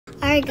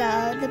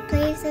Argao, the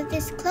place that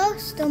is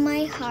close to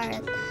my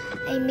heart.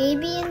 I may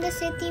be in the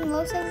city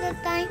most of the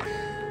time,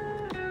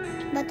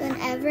 but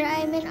whenever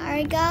I'm in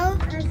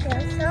Argao, I feel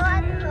so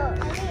at home.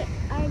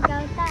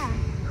 Argao ta.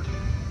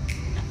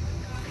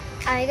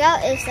 Argao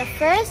is the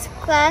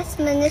first-class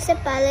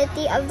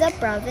municipality of the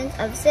province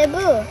of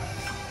Cebu.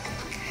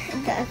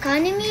 The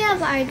economy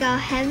of Argao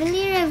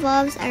heavily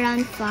revolves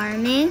around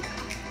farming,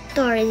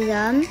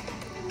 tourism,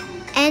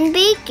 and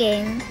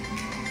baking.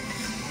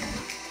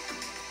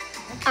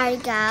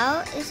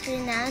 Argao is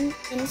renowned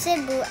in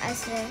Cebu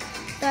as the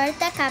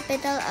torta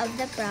capital of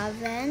the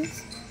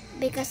province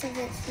because of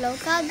its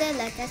local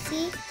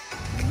delicacy,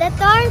 the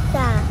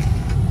torta.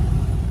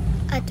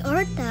 A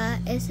torta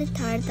is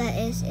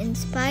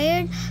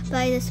inspired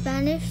by the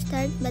Spanish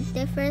tart but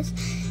differs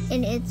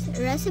in its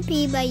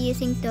recipe by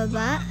using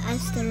tuba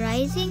as the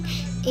rising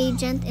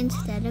agent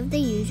instead of the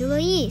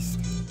usual yeast.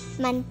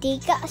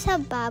 Mantika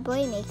sa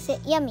baboy makes it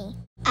yummy.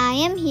 I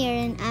am here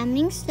in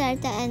Aming's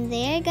Torta and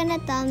they are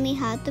gonna tell me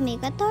how to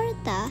make a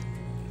torta.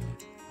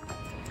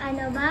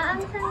 Ano ba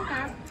ang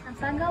sangkap sa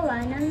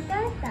paggawa ng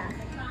torta?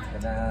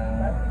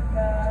 Kanang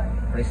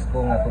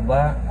presko nga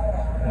tuba,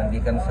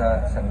 nandikan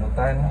sa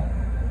sagbutan,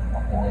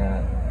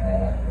 kanya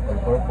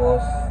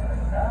all-purpose,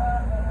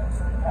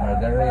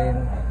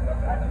 margarine,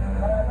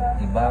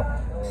 tibap.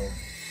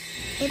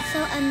 It's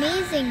so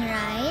amazing,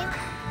 right?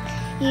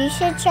 You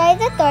should try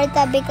the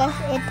torta because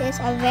it is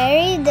a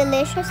very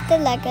delicious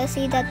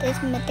delicacy that is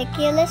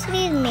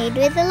meticulously made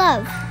with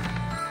love.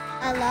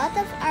 A lot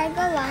of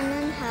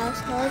Argawanan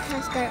households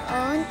has their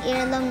own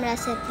heirloom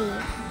recipe.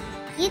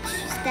 Each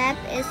step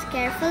is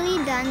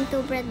carefully done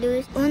to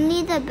produce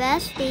only the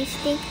best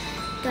tasting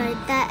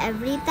torta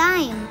every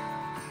time.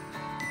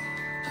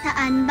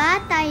 Saan ba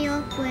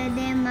tayo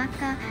pwede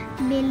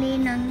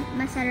makabili ng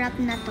masarap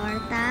na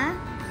torta?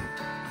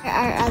 There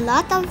are a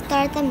lot of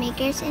torta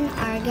makers in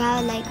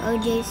Argao like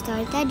E.G.I's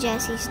Torta,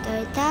 Jessie's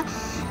Torta,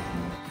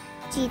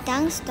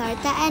 Chitang's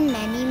Torta, and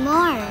many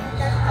more.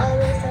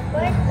 Always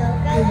support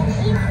local and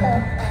eat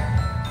local.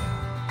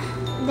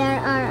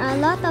 There are a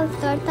lot of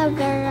torta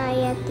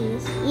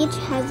varieties. Each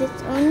has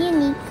its own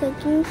unique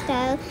cooking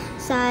style,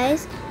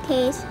 size,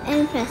 taste,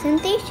 and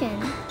presentation.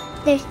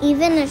 There's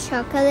even a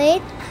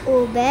chocolate,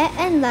 ube,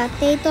 and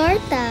latte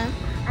torta.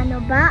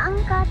 Ano ba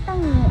ang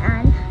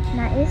katangian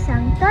na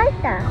isang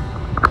torta?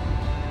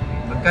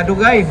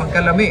 Magkadugay,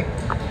 magkalami.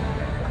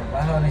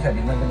 Paano ni siya, di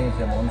man galing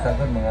siya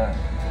maunsagon mga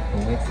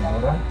 2 weeks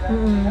siguro.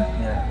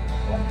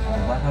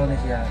 Paano ni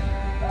siya,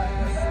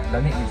 mas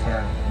lami ni siya,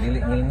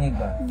 dili-ngilingig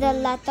ba? The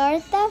La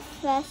Torta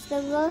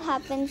Festival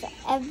happens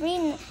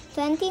every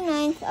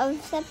 29th of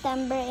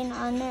September in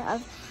honor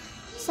of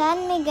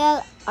San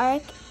Miguel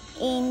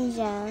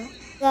Archangel.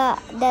 The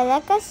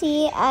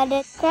delicacy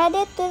added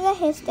credit to the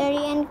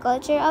history and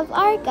culture of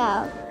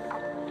Argao.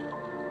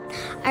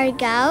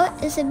 Argao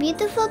is a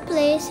beautiful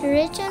place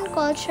rich in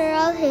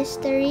cultural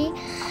history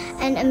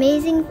and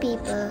amazing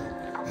people.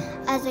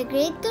 As a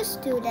grade 2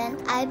 student,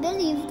 I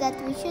believe that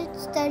we should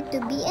start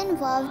to be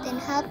involved in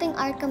helping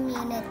our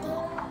community.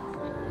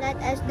 Let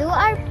us do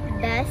our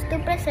best to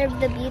preserve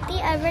the beauty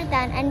ever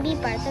done and be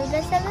part of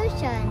the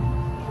solution.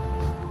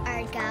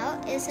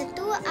 Argao is a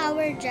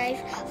 2-hour drive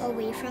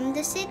away from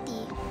the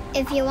city.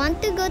 If you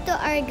want to go to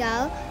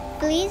Argao,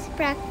 please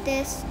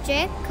practice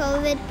strict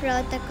COVID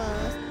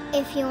protocols.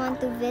 If you want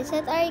to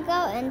visit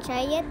Argao and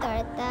try a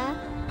torta,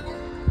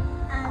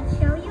 I'll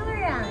show you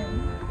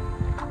around.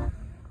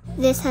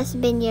 This has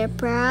been your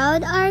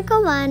proud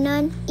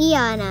Argawanon,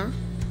 Ianna.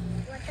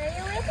 What are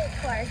you waiting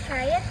for?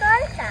 Try a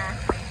torta!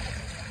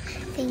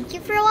 Thank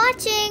you for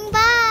watching.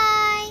 Bye!